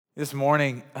This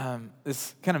morning,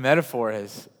 this kind of metaphor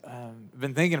has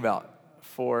been thinking about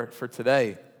for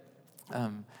today.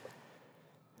 Um,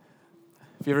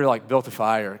 if you ever built a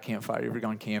fire, a campfire, you ever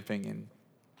gone camping,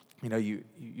 and you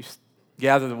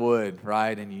gather the wood,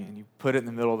 right, and you put it in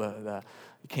the middle of the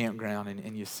campground,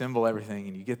 and you assemble everything,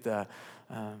 and you get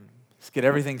just get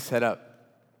everything set up.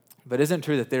 But isn't it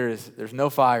true that there's no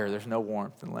fire, there's no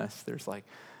warmth unless there's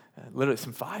literally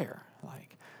some fire,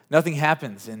 Nothing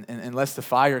happens unless the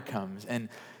fire comes. And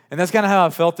that's kind of how I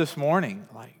felt this morning,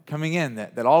 coming in,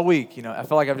 that all week, I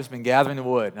feel like I've just been gathering the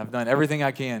wood, and I've done everything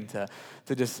I can to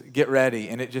just get ready,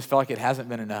 and it just felt like it hasn't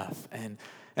been enough. And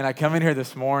I come in here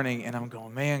this morning, and I'm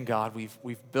going, man, God,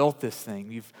 we've built this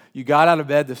thing. You got out of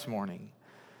bed this morning,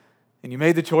 and you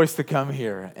made the choice to come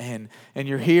here, and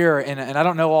you're here, and I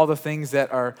don't know all the things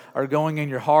that are going in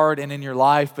your heart and in your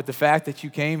life, but the fact that you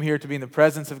came here to be in the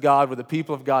presence of God with the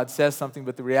people of God says something.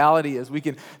 But the reality is we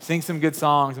can sing some good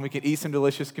songs, and we can eat some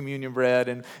delicious communion bread,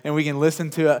 and we can listen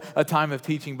to a time of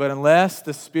teaching, but unless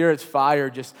the Spirit's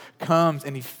fire just comes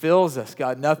and He fills us,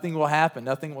 God, nothing will happen,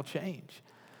 nothing will change.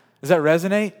 Does that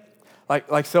resonate?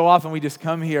 Like so often we just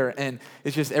come here, and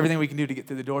it's just everything we can do to get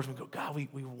through the doors, and we go, God,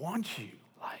 we want you.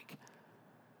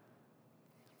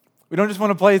 We don't just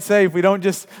want to play it safe. We don't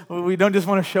just want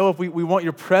to show up. We want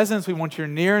your presence. We want your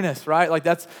nearness, right?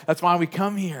 That's why we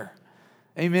come here.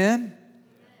 Amen?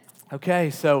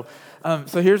 Okay, so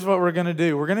here's what we're going to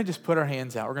do. We're going to just put our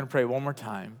hands out. We're going to pray one more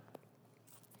time.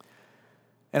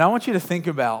 And I want you to think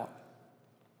about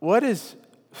what is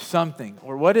something,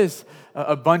 or what is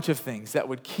a bunch of things that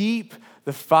would keep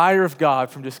the fire of God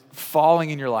from just falling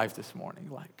in your life this morning.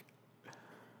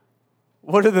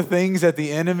 What are the things that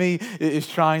the enemy is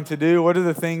trying to do? What are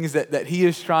the things that he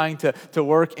is trying to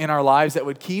work in our lives that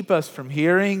would keep us from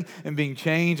hearing and being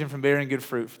changed and from bearing good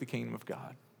fruit for the kingdom of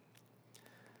God?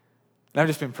 And I've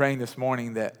just been praying this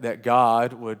morning that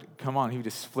God would come on, He would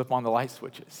just flip on the light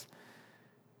switches.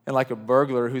 And like a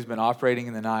burglar who's been operating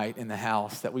in the night in the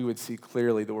house, that we would see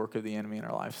clearly the work of the enemy in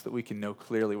our lives so that we can know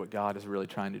clearly what God is really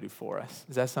trying to do for us.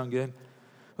 Does that sound good?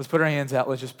 Let's put our hands out.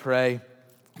 Let's just pray.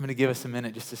 I'm going to give us a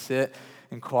minute just to sit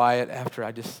in quiet after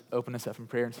I just open us up in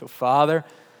prayer. And so, Father,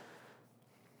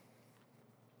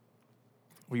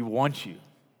 we want you.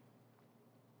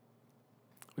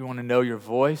 We want to know your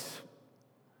voice.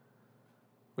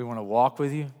 We want to walk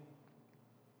with you.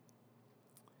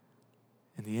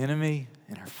 And the enemy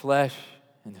and our flesh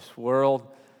and this world,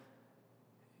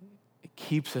 it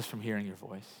keeps us from hearing your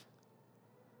voice.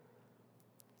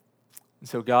 And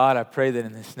so, God, I pray that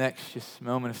in this next just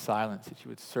moment of silence that you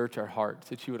would search our hearts,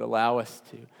 that you would allow us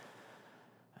to,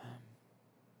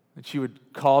 that you would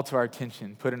call to our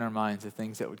attention, put in our minds the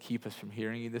things that would keep us from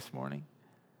hearing you this morning.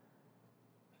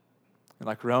 And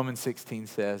like Romans 16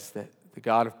 says, that the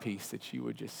God of peace, that you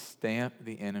would just stamp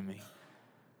the enemy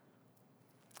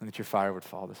and that your fire would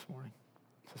fall this morning.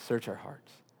 So search our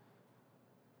hearts.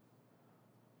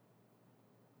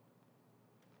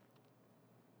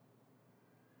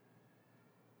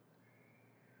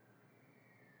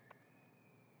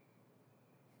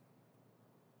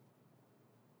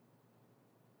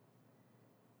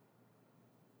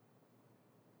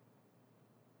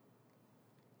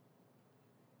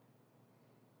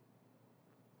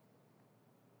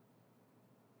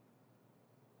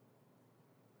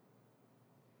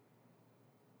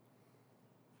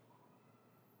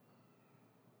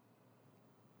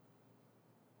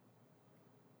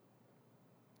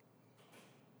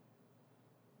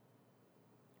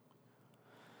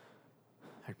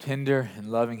 Our tender and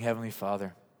loving Heavenly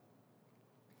Father,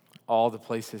 all the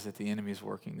places that the enemy is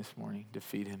working this morning to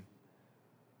feed him.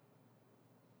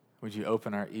 Would you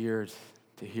open our ears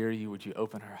to hear you? Would you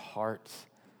open our hearts?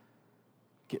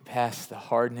 Get past the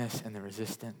hardness and the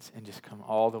resistance and just come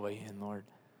all the way in, Lord.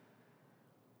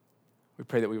 We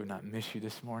pray that we would not miss you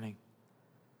this morning.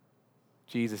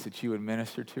 Jesus, that you would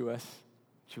minister to us,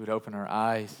 that you would open our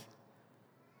eyes.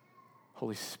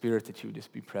 Holy Spirit, that you would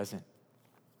just be present,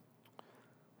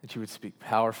 that you would speak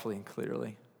powerfully and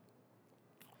clearly.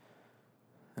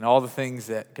 And all the things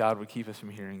that God would keep us from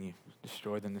hearing you,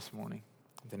 destroy them this morning.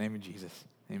 In the name of Jesus,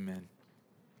 amen.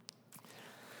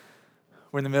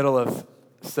 We're in the middle of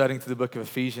studying through the book of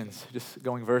Ephesians, just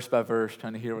going verse by verse,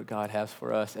 trying to hear what God has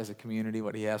for us as a community,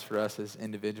 what He has for us as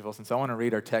individuals. And so I want to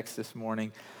read our text this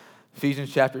morning,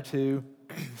 Ephesians chapter 2,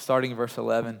 starting in verse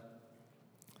 11.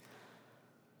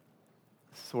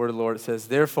 This is the word of the Lord. It says,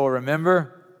 "Therefore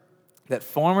remember that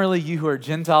formerly you who are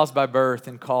Gentiles by birth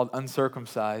and called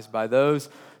uncircumcised by those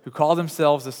who call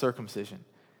themselves the circumcision,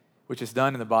 which is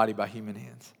done in the body by human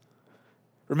hands.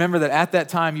 Remember that at that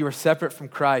time you were separate from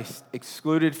Christ,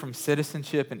 excluded from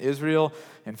citizenship in Israel,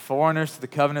 and foreigners to the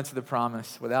covenants of the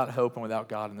promise, without hope and without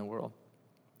God in the world.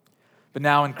 But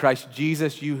now in Christ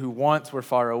Jesus, you who once were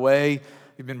far away,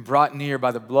 you've been brought near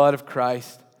by the blood of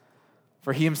Christ.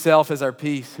 For he himself is our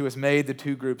peace, who has made the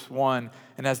two groups one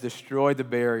and has destroyed the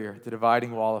barrier, the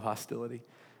dividing wall of hostility,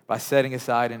 by setting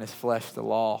aside in his flesh the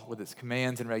law with its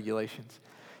commands and regulations.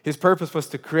 His purpose was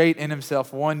to create in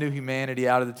himself one new humanity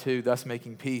out of the two, thus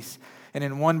making peace, and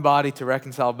in one body to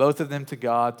reconcile both of them to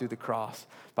God through the cross,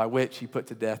 by which he put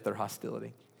to death their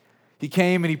hostility. He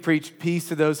came and he preached peace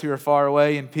to those who are far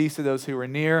away and peace to those who are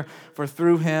near, for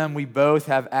through him we both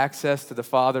have access to the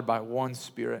Father by one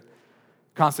Spirit.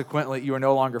 Consequently, you are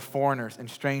no longer foreigners and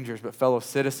strangers, but fellow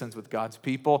citizens with God's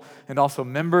people and also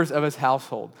members of his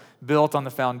household, built on the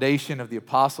foundation of the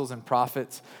apostles and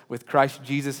prophets, with Christ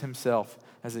Jesus himself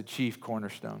as the chief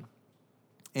cornerstone.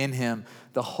 In him,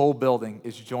 the whole building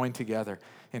is joined together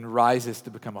and rises to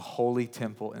become a holy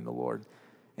temple in the Lord.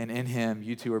 And in him,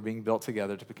 you two are being built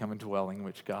together to become a dwelling in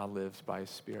which God lives by his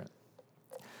Spirit.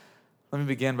 Let me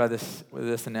begin with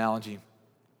this analogy.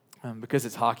 Because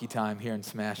it's hockey time here in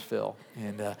Smashville,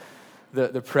 and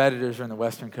the Predators are in the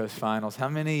Western Coast Finals. How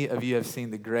many of you have seen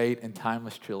the great and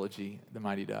timeless trilogy, The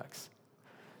Mighty Ducks?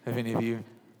 Have any of you?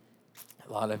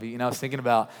 A lot of you. You know, I was thinking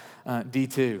about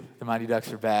D2, The Mighty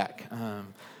Ducks are back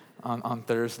on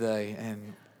Thursday,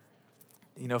 and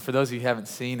you know, for those of you who haven't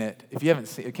seen it, if you haven't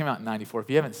seen it, came out in '94. If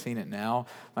you haven't seen it now,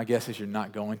 my guess is you're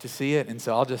not going to see it, and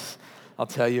so I'll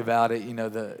tell you about it. You know,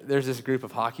 there's this group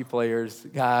of hockey players,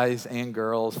 guys and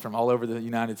girls from all over the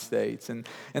United States. And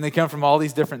they come from all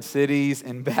these different cities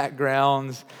and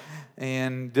backgrounds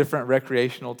and different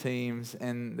recreational teams.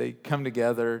 And they come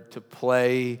together to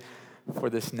play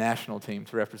for this national team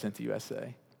to represent the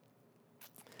USA.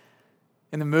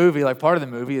 In the movie, like part of the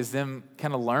movie is them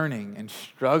kind of learning and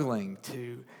struggling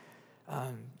to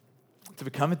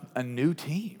become a new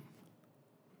team.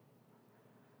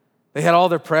 They had all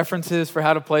their preferences for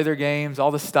how to play their games,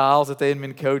 all the styles that they had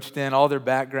been coached in, all their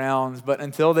backgrounds, but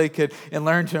until they could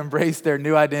learn to embrace their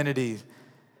new identities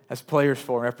as players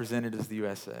for represented as the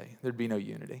USA, there'd be no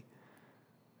unity.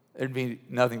 There'd be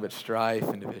nothing but strife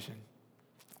and division.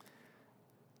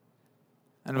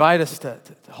 I invite us to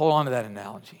hold on to that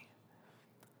analogy.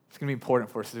 It's going to be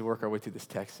important for us as we work our way through this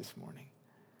text this morning.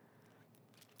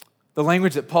 The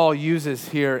language that Paul uses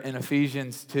here in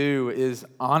Ephesians 2 is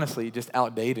honestly just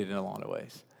outdated in a lot of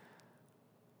ways,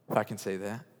 if I can say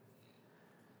that.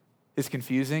 It's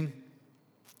confusing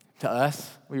to us.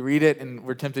 We read it and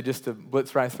we're tempted just to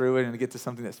blitz right through it and to get to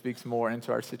something that speaks more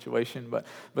into our situation.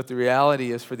 But the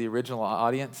reality is, for the original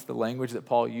audience, the language that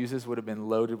Paul uses would have been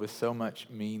loaded with so much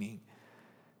meaning.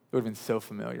 It would have been so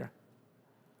familiar.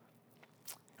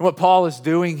 And what Paul is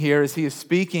doing here is he is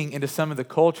speaking into some of the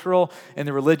cultural and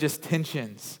the religious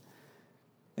tensions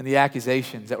and the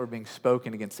accusations that were being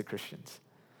spoken against the Christians.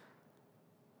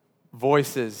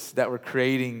 Voices that were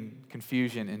creating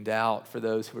confusion and doubt for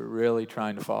those who were really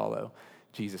trying to follow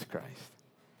Jesus Christ.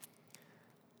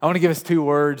 I want to give us two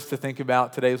words to think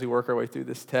about today as we work our way through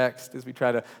this text, as we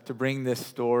try to bring this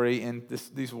story and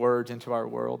these words into our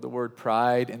world, the word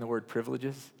pride and the word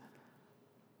privileges.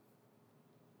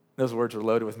 Those words are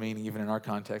loaded with meaning even in our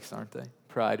context, aren't they?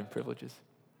 Pride and privileges.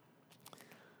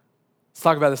 Let's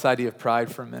talk about this idea of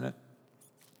pride for a minute.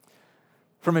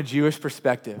 From a Jewish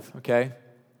perspective, okay?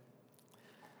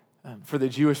 For the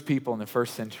Jewish people in the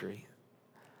first century,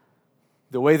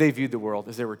 the way they viewed the world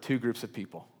is there were two groups of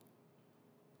people.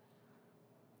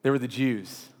 There were the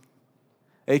Jews,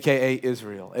 a.k.a.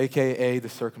 Israel, a.k.a. the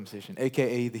circumcision,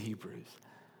 a.k.a. the Hebrews.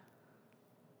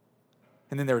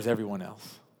 And then there was everyone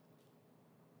else,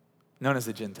 known as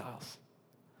the Gentiles.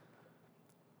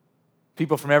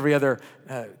 People from every other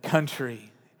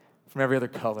country, from every other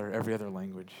color, every other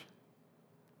language.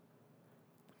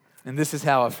 And this is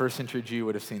how a first century Jew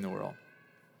would have seen the world.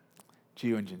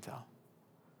 Jew and Gentile.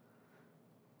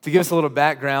 To give us a little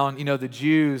background, you know, the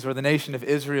Jews or the nation of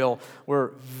Israel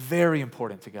were very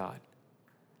important to God.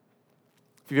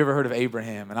 If you've ever heard of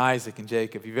Abraham and Isaac and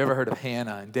Jacob, if you've ever heard of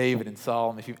Hannah and David and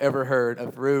Solomon, if you've ever heard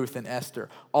of Ruth and Esther,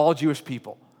 all Jewish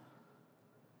people.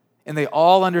 And they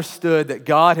all understood that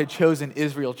God had chosen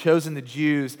Israel, chosen the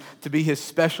Jews to be his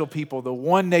special people, the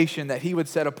one nation that he would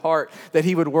set apart, that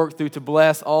he would work through to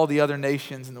bless all the other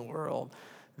nations in the world.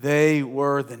 They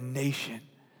were the nation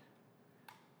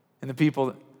and the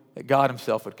people that God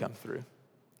himself would come through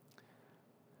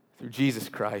Jesus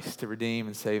Christ to redeem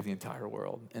and save the entire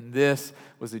world. And this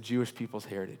was the Jewish people's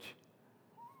heritage.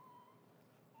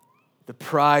 The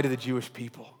pride of the Jewish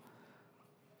people.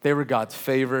 They were God's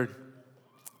favored.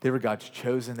 They were God's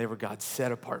chosen. They were God's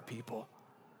set apart people.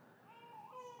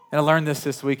 And I learned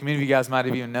this week. Many of you guys might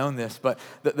have even known this, but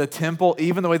the temple,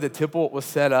 even the way the temple was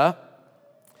set up,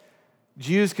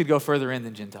 Jews could go further in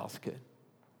than Gentiles could.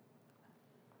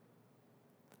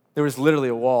 There was literally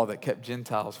a wall that kept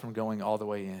Gentiles from going all the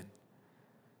way in.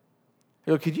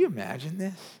 Could you imagine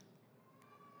this?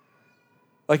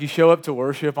 Like you show up to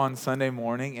worship on Sunday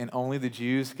morning and only the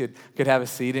Jews could have a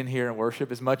seat in here and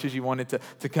worship as much as you wanted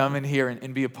to come in here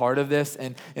and be a part of this.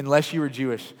 And unless you were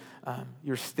Jewish,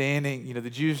 you're standing, the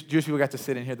Jewish people got to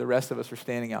sit in here. The rest of us were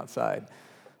standing outside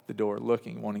the door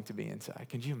looking, wanting to be inside.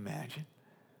 Could you imagine?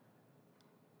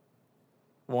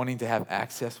 Wanting to have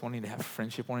access, wanting to have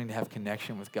friendship, wanting to have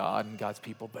connection with God and God's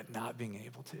people, but not being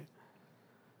able to.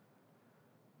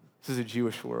 This is a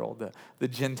Jewish world, the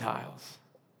Gentiles,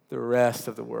 the rest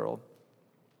of the world.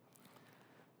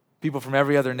 People from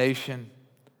every other nation,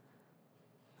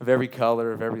 of every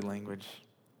color, of every language.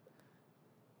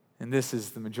 And this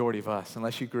is the majority of us.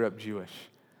 Unless you grew up Jewish,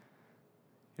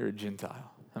 you're a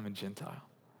Gentile. I'm a Gentile.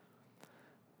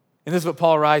 And this is what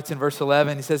Paul writes in verse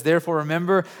 11. He says, "Therefore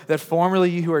remember that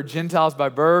formerly you who are Gentiles by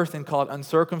birth and called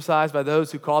uncircumcised by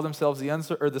those who call themselves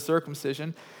the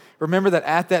circumcision, remember that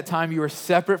at that time you were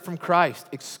separate from Christ,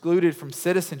 excluded from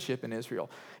citizenship in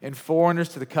Israel, and foreigners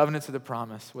to the covenants of the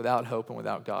promise, without hope and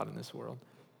without God in this world."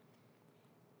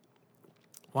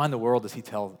 Why in the world does he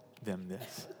tell them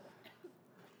this?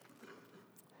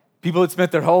 People that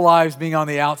spent their whole lives being on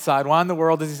the outside, why in the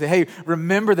world does he say, hey,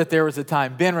 remember that there was a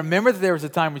time. Ben, remember that there was a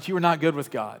time when you were not good with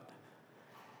God.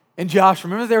 And Josh,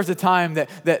 remember there was a time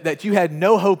that you had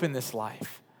no hope in this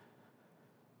life.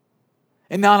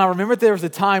 And Nana, remember there was a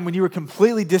time when you were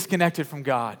completely disconnected from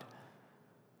God.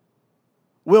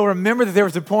 Will, remember that there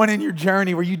was a point in your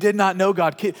journey where you did not know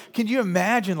God. Can you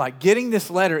imagine getting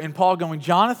this letter and Paul going,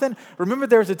 Jonathan, remember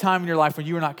there was a time in your life when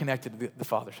you were not connected to the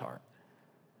Father's heart.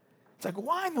 It's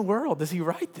why in the world does he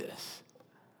write this?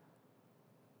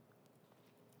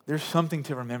 There's something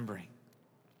to remembering.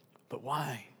 But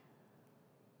why?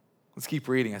 Let's keep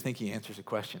reading. I think he answers the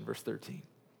question. Verse 13.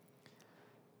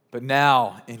 "But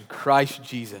now in Christ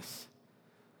Jesus,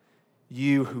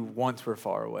 you who once were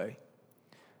far away,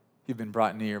 you've been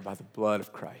brought near by the blood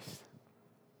of Christ.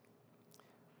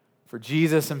 For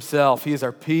Jesus himself, he is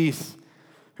our peace,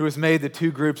 who has made the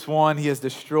two groups one. He has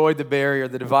destroyed the barrier,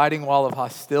 the dividing wall of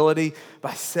hostility,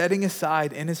 by setting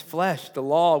aside in his flesh the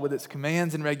law with its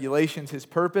commands and regulations. His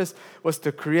purpose was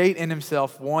to create in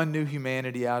himself one new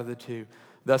humanity out of the two,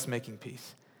 thus making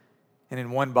peace. And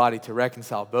in one body to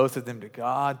reconcile both of them to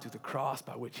God through the cross,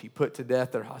 by which he put to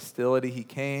death their hostility. He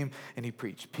came and he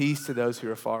preached peace to those who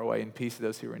are far away and peace to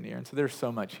those who are near." And so there's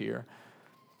so much here.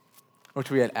 I wish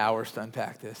we had hours to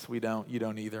unpack this. We don't. You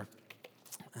don't either.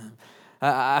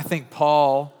 I think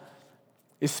Paul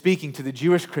is speaking to the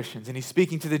Jewish Christians and he's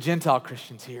speaking to the Gentile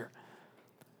Christians here.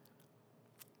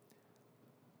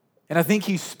 And I think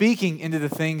he's speaking into the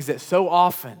things that so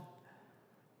often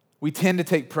we tend to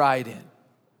take pride in.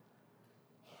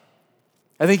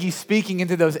 I think he's speaking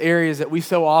into those areas that we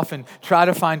so often try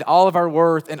to find all of our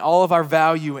worth and all of our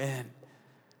value in.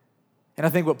 And I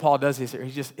think what Paul does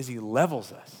is he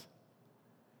levels us.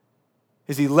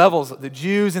 He levels the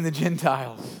Jews and the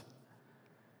Gentiles.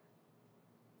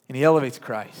 And he elevates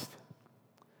Christ.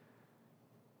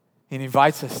 And he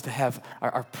invites us to have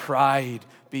our pride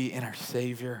be in our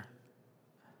Savior.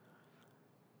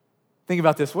 Think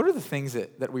about this. What are the things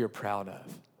that we are proud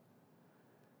of?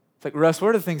 It's Russ, what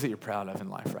are the things that you're proud of in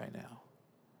life right now?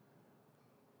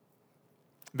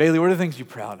 Bailey, what are the things you're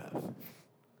proud of?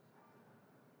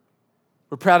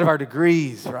 We're proud of our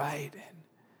degrees, right?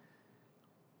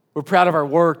 We're proud of our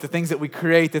work, the things that we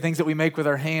create, the things that we make with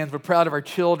our hands. We're proud of our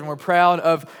children. We're proud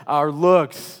of our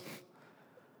looks,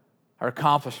 our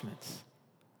accomplishments.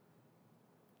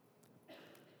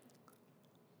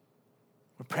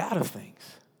 We're proud of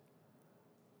things.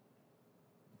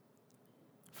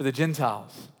 For the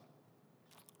Gentiles,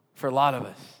 for a lot of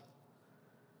us,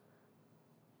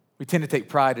 we tend to take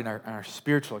pride in our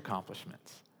spiritual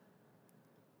accomplishments.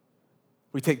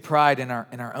 We take pride in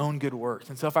our own good works.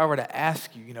 And so if I were to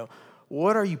ask you,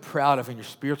 what are you proud of in your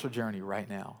spiritual journey right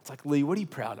now? It's Lee, what are you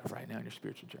proud of right now in your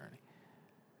spiritual journey?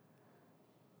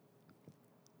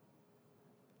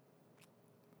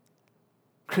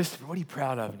 Christopher, what are you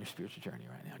proud of in your spiritual journey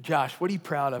right now? Josh, what are you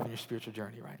proud of in your spiritual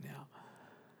journey right now?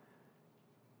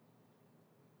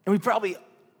 And we probably,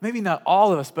 maybe not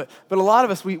all of us, but a lot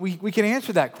of us, we can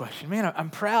answer that question. Man, I'm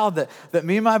proud that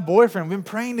me and my boyfriend have been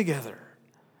praying together.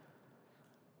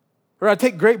 Or I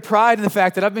take great pride in the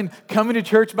fact that I've been coming to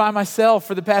church by myself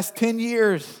for the past 10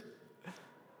 years.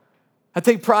 I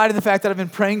take pride in the fact that I've been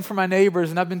praying for my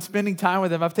neighbors and I've been spending time with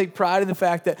them. I take pride in the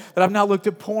fact that I've not looked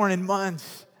at porn in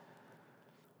months.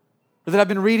 or that I've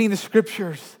been reading the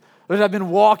scriptures, or that I've been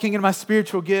walking in my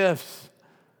spiritual gifts.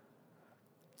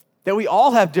 That we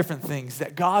all have different things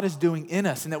that God is doing in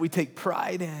us and that we take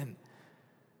pride in.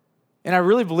 And I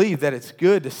really believe that it's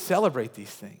good to celebrate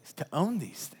these things, to own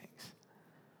these things.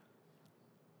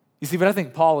 You see, but I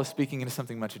think Paul is speaking into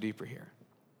something much deeper here.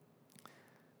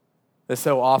 That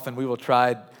so often we will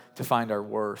try to find our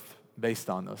worth based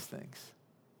on those things.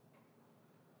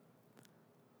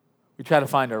 We try to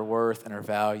find our worth and our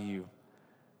value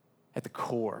at the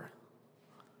core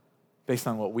based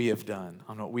on what we have done,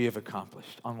 on what we have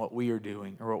accomplished, on what we are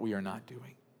doing or what we are not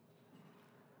doing.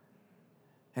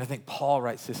 And I think Paul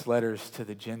writes this letters to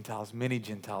the Gentiles. Many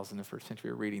Gentiles in the first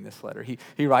century are reading this letter.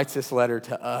 He writes this letter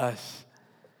to us.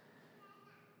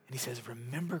 And he says,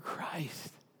 remember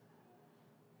Christ.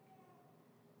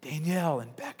 Danielle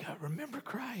and Becca, remember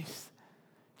Christ.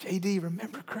 JD,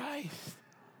 remember Christ.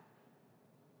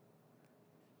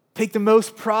 Take the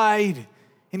most pride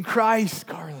in Christ,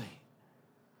 Carly.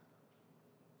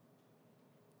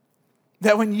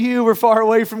 That when you were far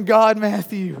away from God,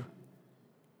 Matthew,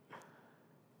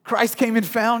 Christ came and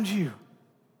found you.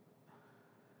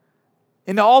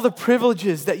 And all the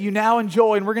privileges that you now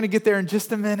enjoy, and we're going to get there in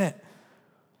just a minute.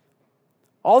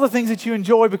 All the things that you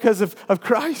enjoy because of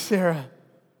Christ, Sarah,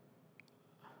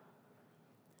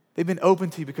 they've been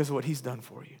open to you because of what He's done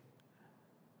for you.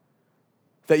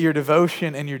 That your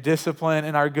devotion and your discipline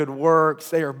and our good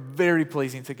works, they are very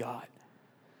pleasing to God.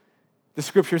 The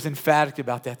scripture is emphatic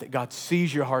about that God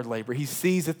sees your hard labor. He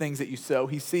sees the things that you sow.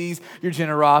 He sees your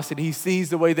generosity. He sees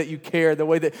the way that you care, the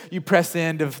way that you press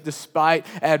in despite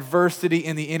adversity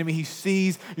and the enemy. He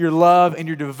sees your love and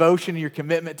your devotion and your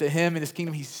commitment to Him and His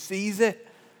kingdom. He sees it.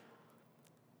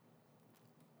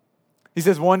 He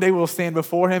says one day we'll stand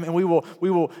before Him and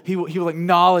He will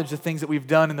acknowledge the things that we've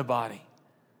done in the body.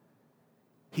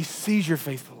 He sees your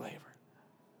faithful labor.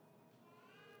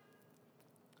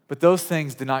 But those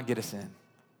things did not get us in.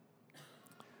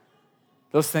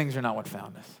 Those things are not what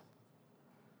found us.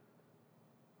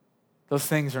 Those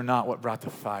things are not what brought the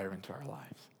fire into our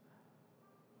lives.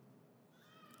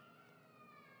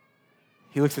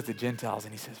 He looks at the Gentiles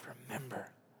and He says, remember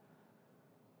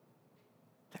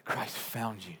that Christ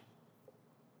found you.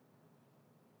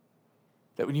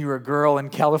 That when you were a girl in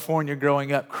California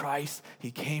growing up, Christ,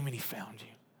 He came and He found you.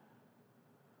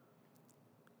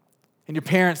 And your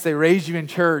parents, they raised you in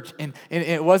church, and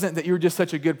it wasn't that you were just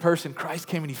such a good person. Christ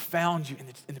came and He found you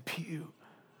in the pew.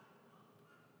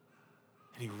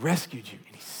 And He rescued you,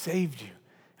 and He saved you.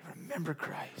 And remember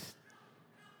Christ.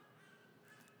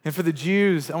 And for the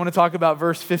Jews, I want to talk about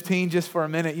verse 15 just for a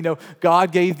minute. You know,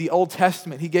 God gave the Old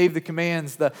Testament. He gave the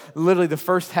commands, literally the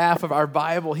first half of our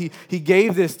Bible. He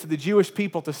gave this to the Jewish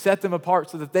people to set them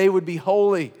apart so that they would be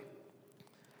holy.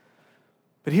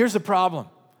 But here's the problem.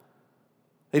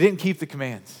 They didn't keep the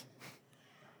commands.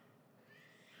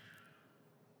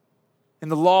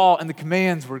 And the law and the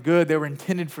commands were good. They were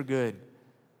intended for good.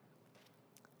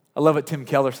 I love what Tim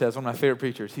Keller says, one of my favorite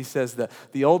preachers. He says that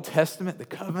the Old Testament, the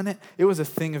covenant, it was a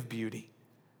thing of beauty.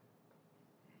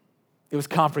 It was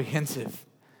comprehensive.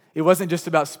 It wasn't just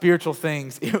about spiritual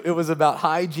things. It was about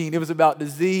hygiene. It was about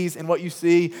disease. And what you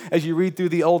see as you read through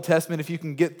the Old Testament, if you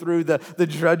can get through the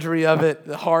drudgery of it,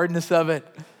 the hardness of it,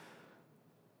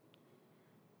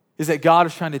 is that God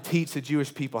was trying to teach the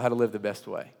Jewish people how to live the best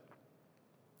way.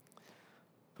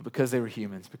 But because they were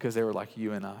humans, because they were like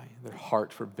you and I, their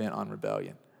hearts were bent on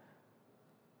rebellion.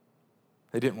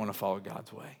 They didn't want to follow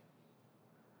God's way.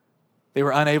 They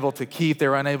were unable to keep, they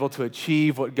were unable to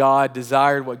achieve what God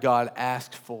desired, what God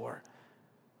asked for.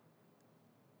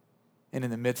 And in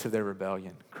the midst of their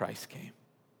rebellion, Christ came.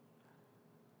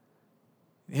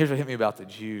 And here's what hit me about the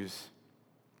Jews.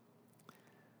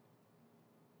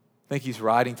 I think He's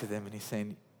writing to them and He's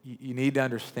saying, you need to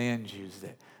understand, Jews,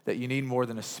 that you need more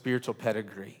than a spiritual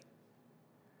pedigree.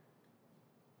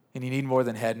 And you need more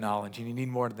than head knowledge. And you need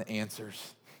more than the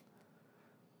answers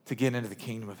to get into the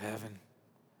kingdom of heaven.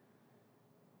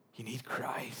 You need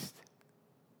Christ.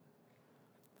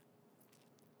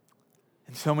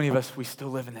 And so many of us, we still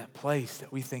live in that place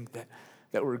that we think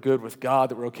that we're good with God,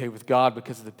 that we're okay with God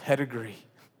because of the pedigree.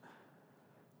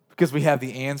 Because we have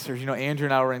the answers. You know, Andrew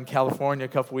and I were in California a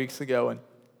couple weeks ago, and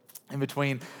in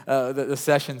between the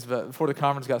sessions, but before the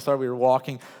conference got started, we were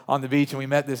walking on the beach, and we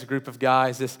met this group of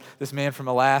guys, this man from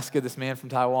Alaska, this man from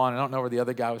Taiwan. I don't know where the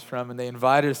other guy was from, and they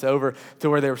invited us over to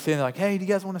where they were sitting. They're like, hey, do you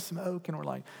guys want to smoke? And we're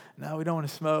like, no, we don't want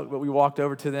to smoke. But we walked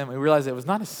over to them, and we realized it was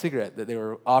not a cigarette that they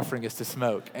were offering us to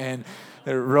smoke. And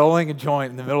they were rolling a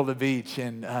joint in the middle of the beach,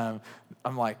 and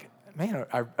I'm like, man,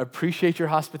 I appreciate your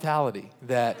hospitality,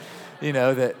 that,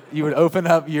 that you would open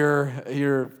up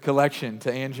your collection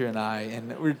to Andrew and I,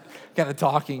 and we're kind of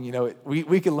talking,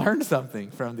 we could learn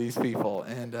something from these people.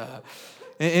 And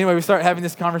anyway, we start having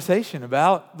this conversation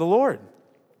about the Lord.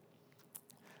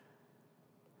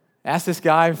 Ask this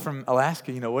guy from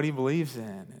Alaska, what he believes in.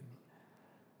 And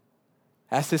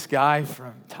ask this guy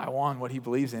from Taiwan what he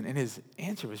believes in, and his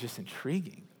answer was just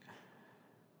intriguing.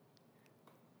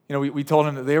 We told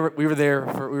him that we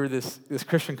were this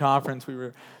Christian conference. We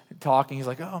were talking. He's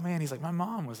like, oh man, my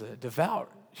mom was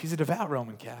she's a devout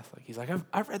Roman Catholic. He's like,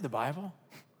 I've read the Bible.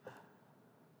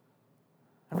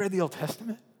 I've read the Old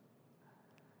Testament.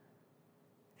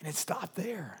 And it stopped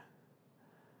there.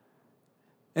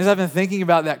 As I've been thinking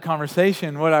about that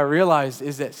conversation, what I realized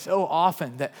is that so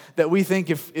often that we think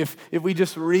if we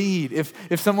just read,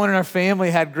 if someone in our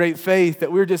family had great faith,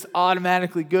 that we're just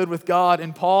automatically good with God.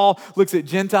 And Paul looks at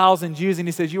Gentiles and Jews and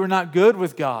he says, you are not good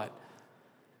with God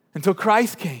until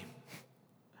Christ came.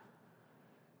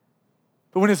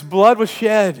 But when his blood was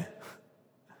shed,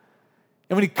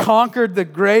 and when he conquered the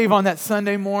grave on that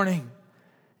Sunday morning,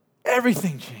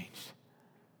 everything changed.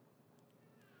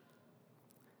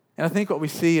 And I think what we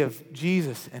see of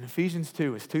Jesus in Ephesians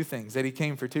 2 is two things, that he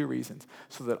came for two reasons,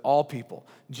 so that all people,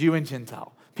 Jew and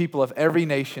Gentile, people of every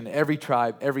nation, every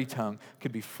tribe, every tongue,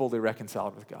 could be fully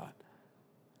reconciled with God.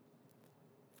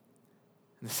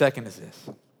 And the second is this,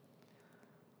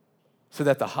 so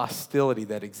that the hostility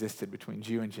that existed between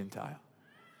Jew and Gentile,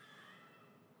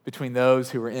 between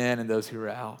those who were in and those who were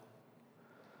out,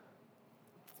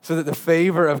 so that the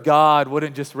favor of God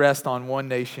wouldn't just rest on one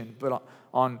nation, but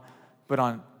on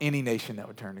any nation that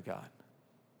would turn to God,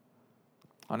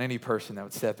 on any person that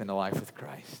would step into life with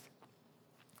Christ.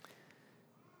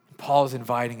 Paul is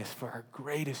inviting us for our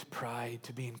greatest pride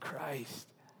to be in Christ.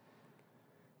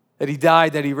 That he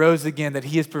died, that he rose again, that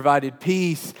he has provided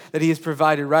peace, that he has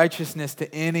provided righteousness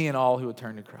to any and all who would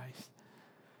turn to Christ.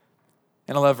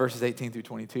 And I love verses 18 through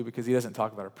 22 because he doesn't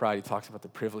talk about our pride, he talks about the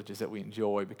privileges that we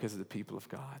enjoy because of the people of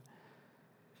God.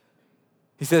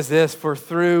 He says this, for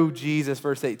through Jesus,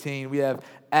 verse 18, we have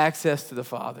access to the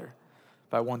Father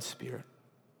by one Spirit.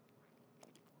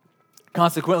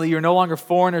 Consequently, you're no longer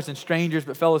foreigners and strangers,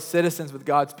 but fellow citizens with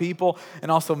God's people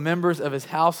and also members of his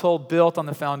household, built on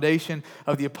the foundation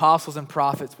of the apostles and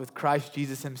prophets, with Christ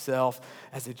Jesus himself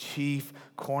as the chief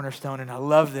cornerstone. And I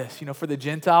love this, for the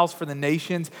Gentiles, for the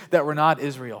nations that were not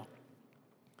Israel,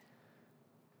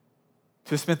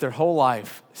 to have spent their whole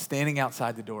life standing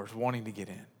outside the doors, wanting to get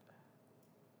in.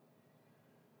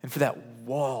 And for that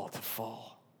wall to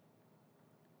fall.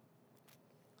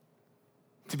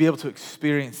 To be able to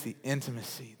experience the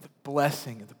intimacy, the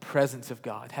blessing of the presence of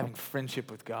God, having friendship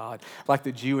with God, like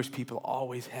the Jewish people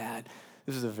always had.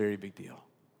 This is a very big deal.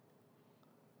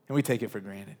 And we take it for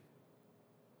granted.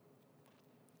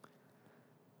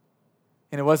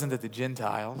 And it wasn't that the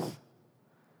Gentiles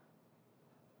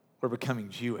were becoming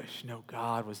Jewish. No,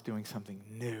 God was doing something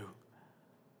new,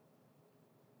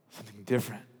 something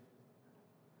different.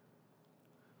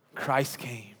 Christ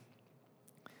came,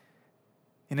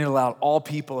 and it allowed all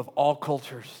people of all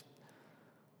cultures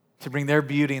to bring their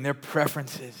beauty and their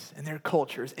preferences and their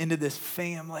cultures into this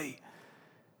family.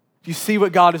 You see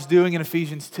what God is doing in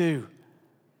Ephesians 2.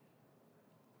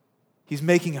 He's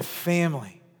making a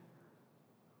family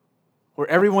where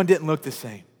everyone didn't look the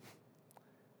same,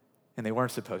 and they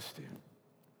weren't supposed to.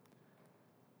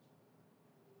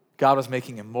 God was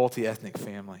making a multi-ethnic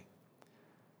family,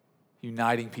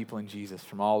 uniting people in Jesus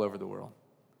from all over the world.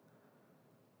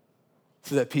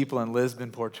 So that people in Lisbon,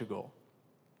 Portugal,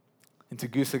 in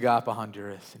Tegucigalpa,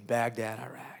 Honduras, in Baghdad,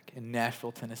 Iraq, in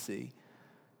Nashville, Tennessee,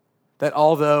 that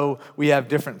although we have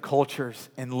different cultures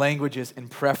and languages and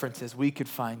preferences, we could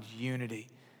find unity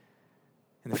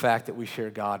in the fact that we share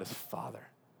God as Father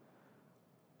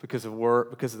because of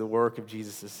the work of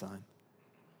Jesus' Son,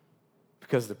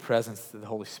 because of the presence of the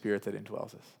Holy Spirit that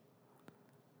indwells us.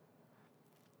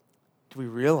 Do we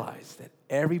realize that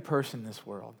every person in this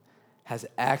world has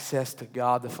access to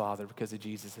God the Father because of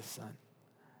Jesus' Son?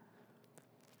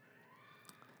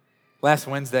 Last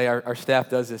Wednesday, our staff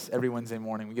does this every Wednesday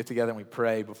morning. We get together and we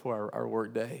pray before our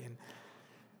work day. And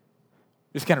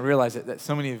just kind of realize that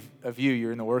so many of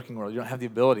you're in the working world, you don't have the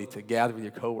ability to gather with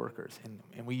your coworkers.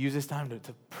 And we use this time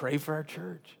to pray for our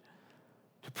church,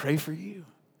 to pray for you.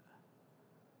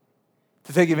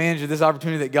 To take advantage of this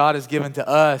opportunity that God has given to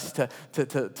us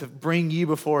to bring you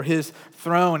before his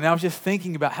throne. And I was just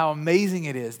thinking about how amazing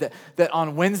it is that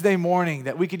on Wednesday morning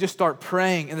that we could just start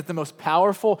praying and that the most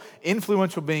powerful,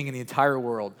 influential being in the entire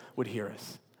world would hear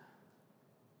us.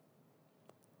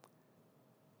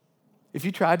 If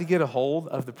you tried to get a hold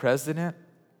of the president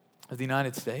of the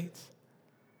United States?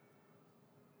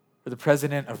 Or the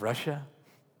president of Russia?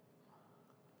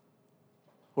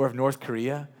 Or of North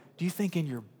Korea? Do you think in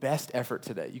your best effort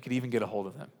today you could even get a hold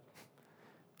of them?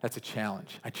 That's a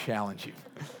challenge. I challenge you.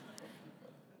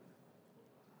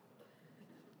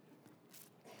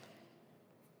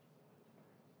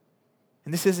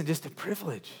 And this isn't just a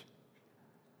privilege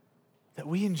that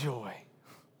we enjoy.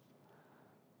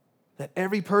 That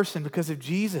every person, because of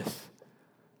Jesus,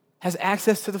 has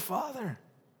access to the Father.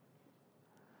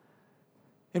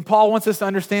 And Paul wants us to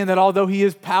understand that although he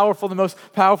is powerful, the most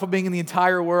powerful being in the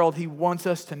entire world, he wants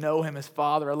us to know him as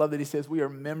Father. I love that he says we are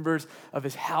members of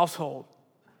his household.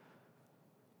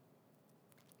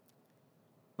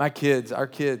 Our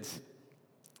kids,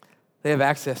 they have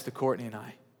access to Courtney and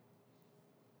I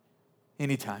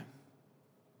anytime.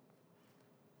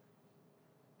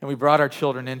 And we brought our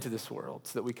children into this world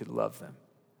so that we could love them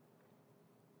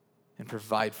and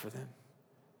provide for them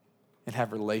and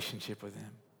have a relationship with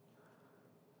them.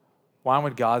 Why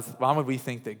would we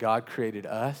think that God created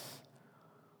us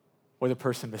or the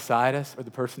person beside us or the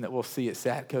person that we'll see at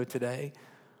Satco today?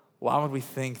 Why would we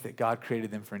think that God created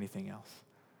them for anything else?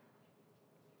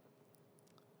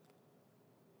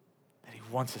 That he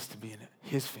wants us to be in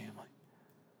his family.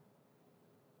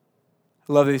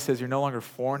 I love that he says you're no longer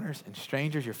foreigners and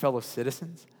strangers, you're fellow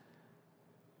citizens.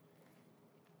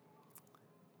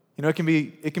 You know, it can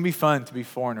be fun to be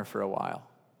foreigner for a while.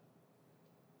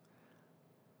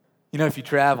 You know, if you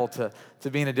travel to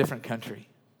be in a different country,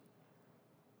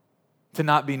 to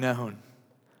not be known,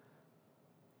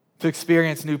 to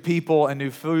experience new people and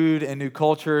new food and new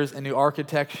cultures and new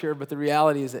architecture, but the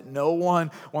reality is that no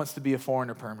one wants to be a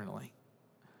foreigner permanently.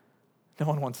 No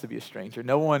one wants to be a stranger.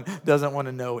 No one doesn't want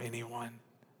to know anyone.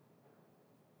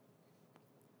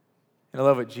 And I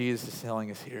love what Jesus is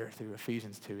telling us here through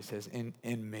Ephesians 2. He says, in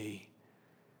me,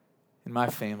 in my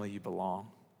family you belong.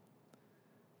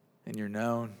 And you're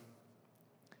known.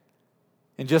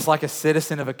 And just like a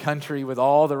citizen of a country with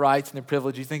all the rights and the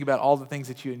privileges, you think about all the things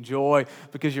that you enjoy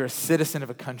because you're a citizen of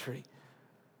a country.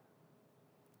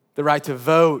 The right to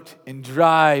vote and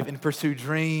drive and pursue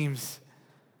dreams.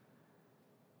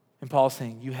 And Paul's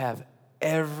saying you have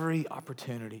every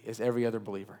opportunity as every other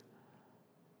believer.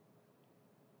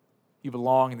 You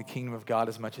belong in the kingdom of God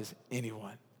as much as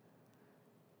anyone.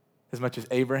 As much as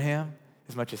Abraham,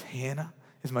 as much as Hannah,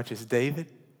 as much as David,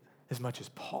 as much as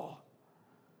Paul.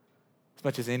 As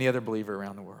much as any other believer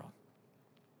around the world.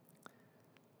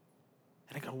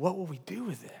 And I go, what will we do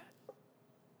with that?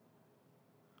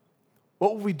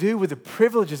 What will we do with the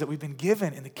privileges that we've been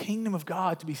given in the kingdom of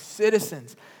God to be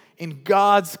citizens in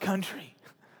God's country?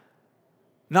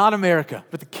 Not America,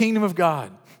 but the kingdom of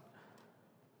God.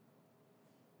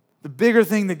 The bigger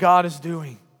thing that God is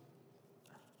doing.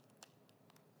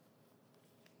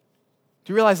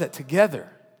 Do you realize that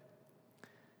together?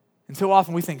 And so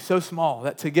often we think so small,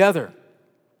 that together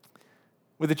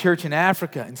with the church in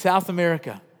Africa and South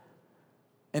America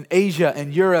and Asia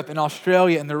and Europe and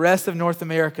Australia and the rest of North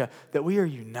America, that we are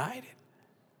united.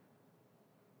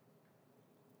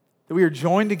 That we are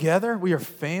joined together. We are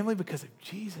family because of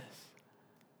Jesus.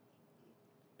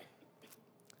 And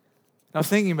I was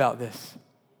thinking about this.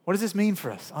 What does this mean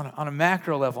for us on a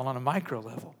macro level and on a micro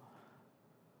level?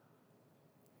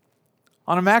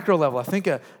 On a macro level, I think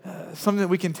something that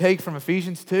we can take from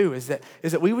Ephesians 2 is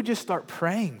that we would just start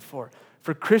praying for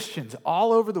Christians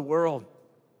all over the world.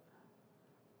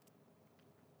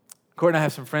 Court and I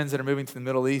have some friends that are moving to the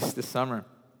Middle East this summer.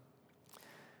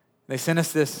 They sent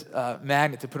us this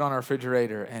magnet to put on our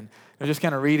refrigerator, and they're just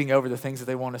kind of reading over the things that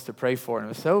they want us to pray for, and it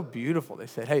was so beautiful. They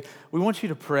said, hey, we want you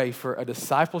to pray for a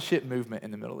discipleship movement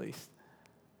in the Middle East.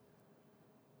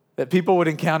 That people would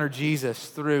encounter Jesus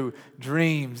through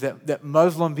dreams, that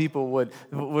Muslim people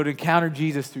would encounter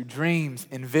Jesus through dreams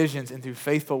and visions and through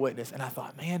faithful witness. And I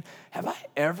thought, man, have I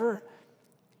ever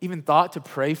even thought to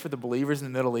pray for the believers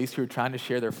in the Middle East who are trying to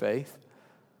share their faith?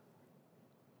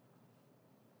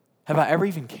 Have I ever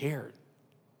even cared?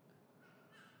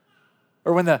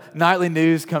 Or when the nightly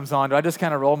news comes on, do I just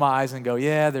kind of roll my eyes and go,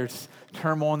 yeah, there's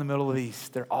turmoil in the Middle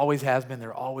East. There always has been,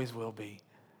 there always will be.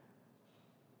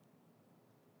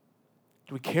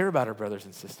 Do we care about our brothers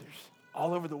and sisters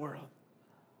all over the world?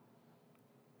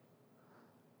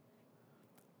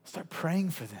 Start praying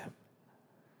for them.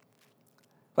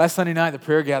 Last Sunday night, the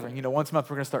prayer gathering, once a month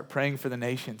we're going to start praying for the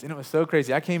nations. And it was so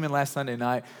crazy. I came in last Sunday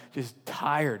night just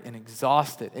tired and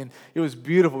exhausted. And it was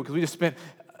beautiful because we just spent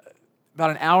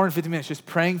about an hour and 50 minutes just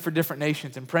praying for different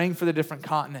nations and praying for the different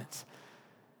continents.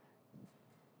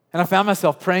 And I found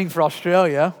myself praying for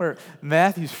Australia, where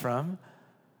Matthew's from.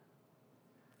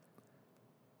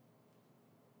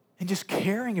 And just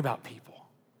caring about people.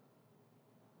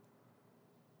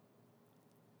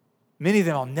 Many of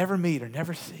them I'll never meet or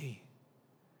never see.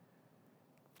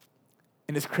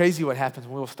 And it's crazy what happens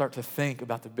when we'll start to think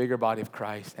about the bigger body of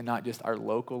Christ and not just our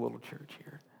local little church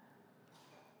here.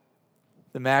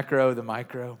 The macro, the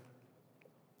micro.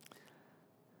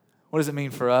 What does it mean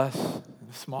for us, at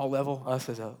a small level, us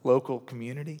as a local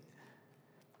community?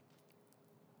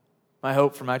 My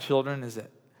hope for my children is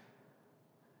that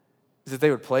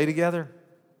they would play together.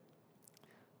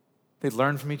 They'd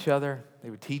learn from each other.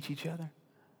 They would teach each other.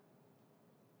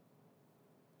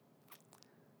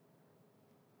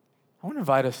 I want to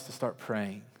invite us to start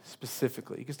praying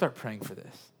specifically. You can start praying for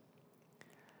this.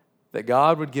 That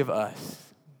God would give us,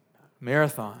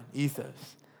 Marathon,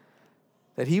 Ethos,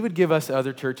 that he would give us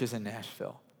other churches in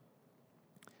Nashville,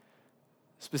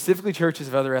 specifically churches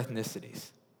of other ethnicities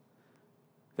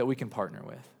that we can partner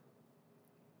with,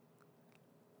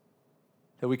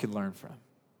 that we can learn from,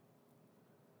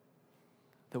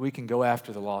 that we can go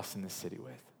after the lost in this city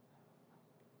with.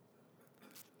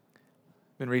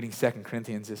 I've been reading 2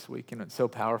 Corinthians this week, and what's so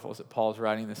powerful is that Paul's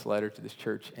writing this letter to this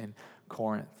church in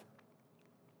Corinth.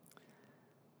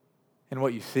 And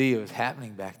what you see was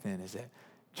happening back then is that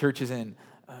churches in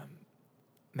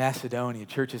Macedonia,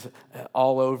 churches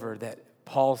all over that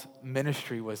Paul's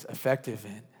ministry was effective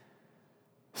in.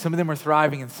 Some of them were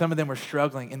thriving and some of them were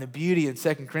struggling. And the beauty in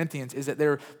 2 Corinthians is that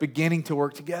they're beginning to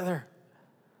work together.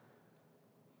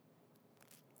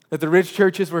 That the rich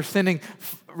churches were sending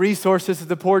resources to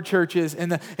the poor churches,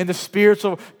 and the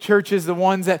spiritual churches, the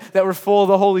ones that were full of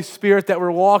the Holy Spirit, that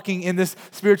were walking in this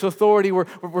spiritual authority,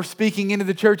 were speaking into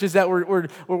the churches that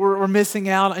were missing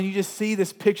out. And you just see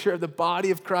this picture of the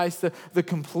body of Christ, the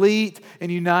complete and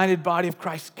united body of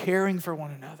Christ caring for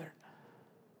one another.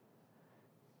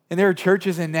 And there are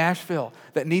churches in Nashville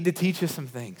that need to teach us some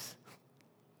things.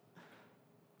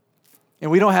 And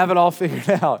we don't have it all figured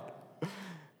out.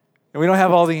 And we don't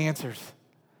have all the answers.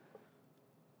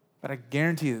 But I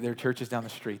guarantee that there are churches down the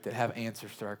street that have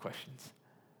answers to our questions.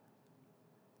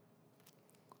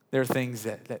 There are things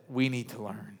that we need to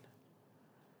learn.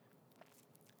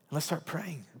 Let's start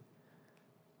praying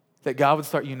that God would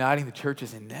start uniting the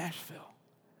churches in Nashville.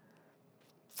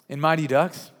 In Mighty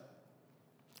Ducks,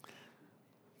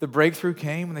 the breakthrough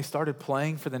came when they started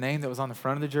playing for the name that was on the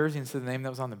front of the jersey instead of the name that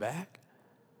was on the back.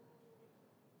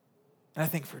 And I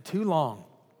think for too long,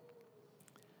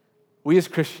 we as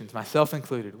Christians, myself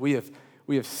included, we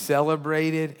have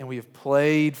celebrated and we have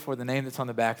played for the name that's on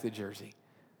the back of the jersey.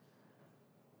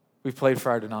 We've played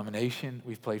for our denomination.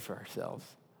 We've played for ourselves.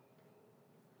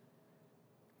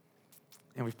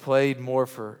 And we've played more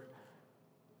for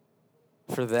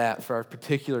that, for our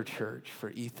particular church,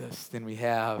 for Ethos, than we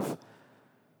have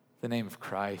the name of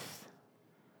Christ,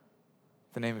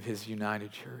 the name of his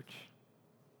united church.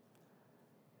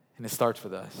 And it starts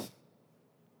with us.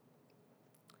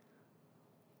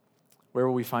 Where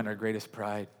will we find our greatest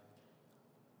pride?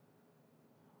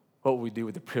 What will we do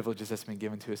with the privileges that's been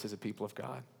given to us as a people of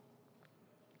God?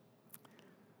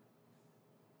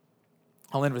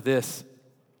 I'll end with this.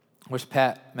 I wish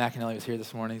Pat McAnally was here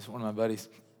this morning. He's one of my buddies.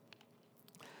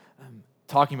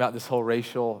 Talking about this whole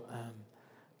racial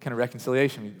kind of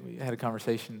reconciliation. We had a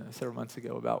conversation several months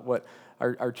ago about what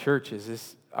our church is,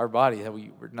 this our body, that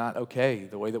we're not okay,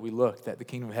 the way that we look, that the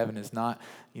kingdom of heaven is not,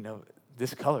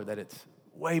 this color, that it's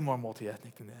way more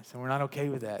multi-ethnic than this, and we're not okay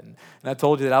with that. And I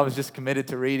told you that I was just committed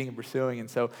to reading and pursuing, and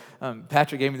so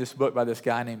Patrick gave me this book by this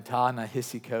guy named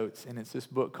Ta-Nehisi Coates, and it's this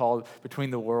book called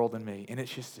Between the World and Me, and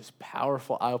it's just this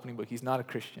powerful, eye-opening book. He's not a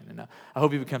Christian, and I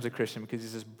hope he becomes a Christian because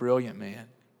he's this brilliant man.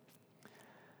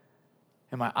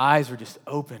 And my eyes were just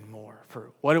open more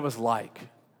for what it was like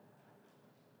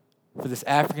for this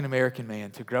African-American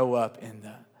man to grow up in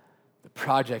the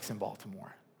projects in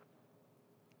Baltimore.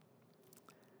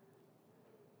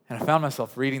 And I found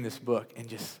myself reading this book and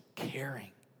just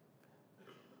caring.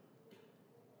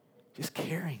 Just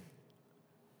caring.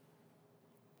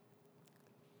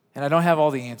 And I don't have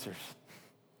all the answers.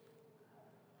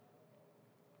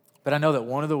 But I know that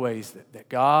one of the ways that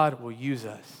God will use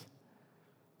us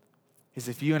is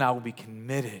if you and I will be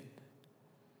committed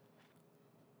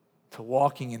to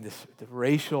walking in the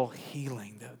racial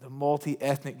healing, the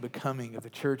multi-ethnic becoming of the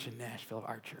church in Nashville, of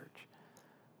our church.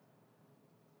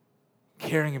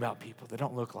 Caring about people that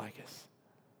don't look like us.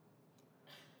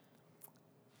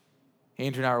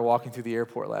 Andrew and I were walking through the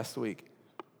airport last week.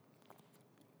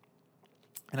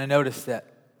 And I noticed that,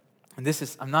 and this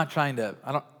is,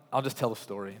 I'll just tell the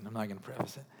story and I'm not going to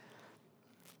preface it.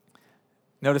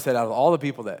 Notice that out of all the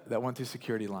people that went through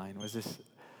security line was this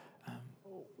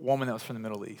woman that was from the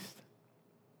Middle East.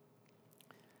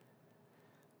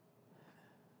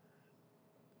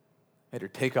 Made her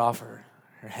take off her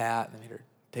hat, and made her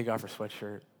take off her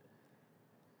sweatshirt.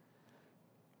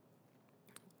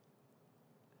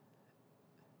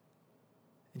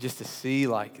 just to see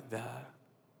like the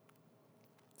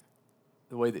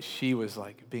way that she was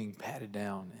like being patted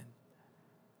down.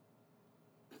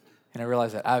 And I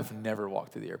realized that I've never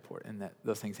walked through the airport and that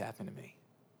those things happen to me.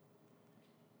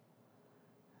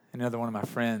 Another one of my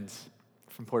friends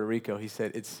from Puerto Rico, he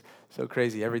said, it's so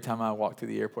crazy. Every time I walk through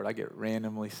the airport, I get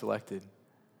randomly selected.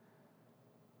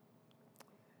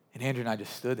 And Andrew and I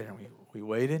just stood there and we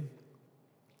waited.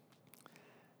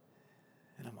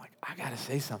 And I'm like, I got to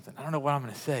say something. I don't know what I'm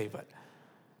going to say, but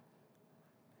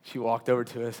she walked over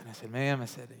to us and I said, ma'am, I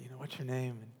said, what's your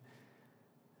name? And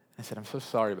I said, I'm so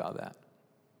sorry about that.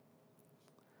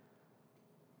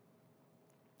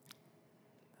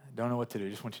 I don't know what to do. I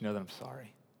just want you to know that I'm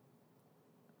sorry.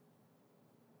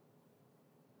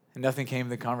 And nothing came of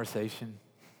the conversation.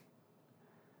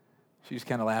 She just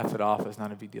kind of laughed it off. It was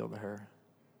not a big deal to her.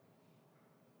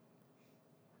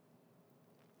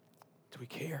 Do we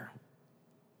care?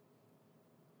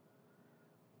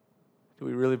 Do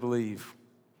we really believe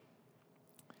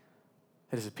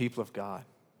that as a people of God,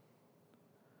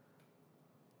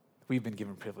 we've been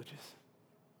given privileges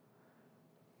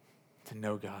to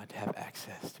know God, to have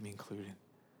access, to be included?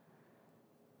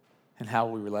 And how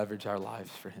will we leverage our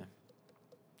lives for Him?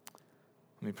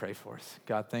 Let me pray for us.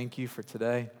 God, thank you for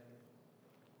today.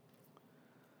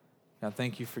 God,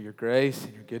 thank you for your grace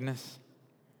and your goodness.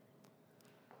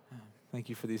 Thank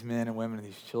you for these men and women and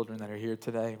these children that are here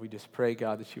today. We just pray,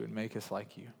 God, that you would make us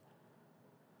like you.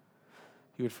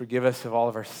 You would forgive us of all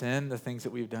of our sin, the things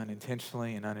that we've done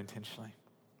intentionally and unintentionally.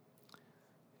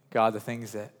 God, the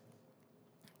things that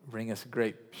bring us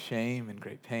great shame and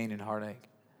great pain and heartache,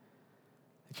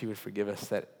 that you would forgive us,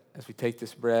 that as we take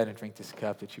this bread and drink this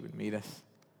cup, that you would meet us,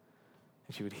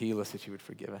 that you would heal us, that you would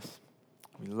forgive us.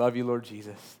 We love you, Lord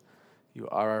Jesus. You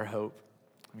are our hope.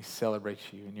 We celebrate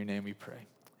you. In your name we pray.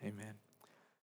 Amen.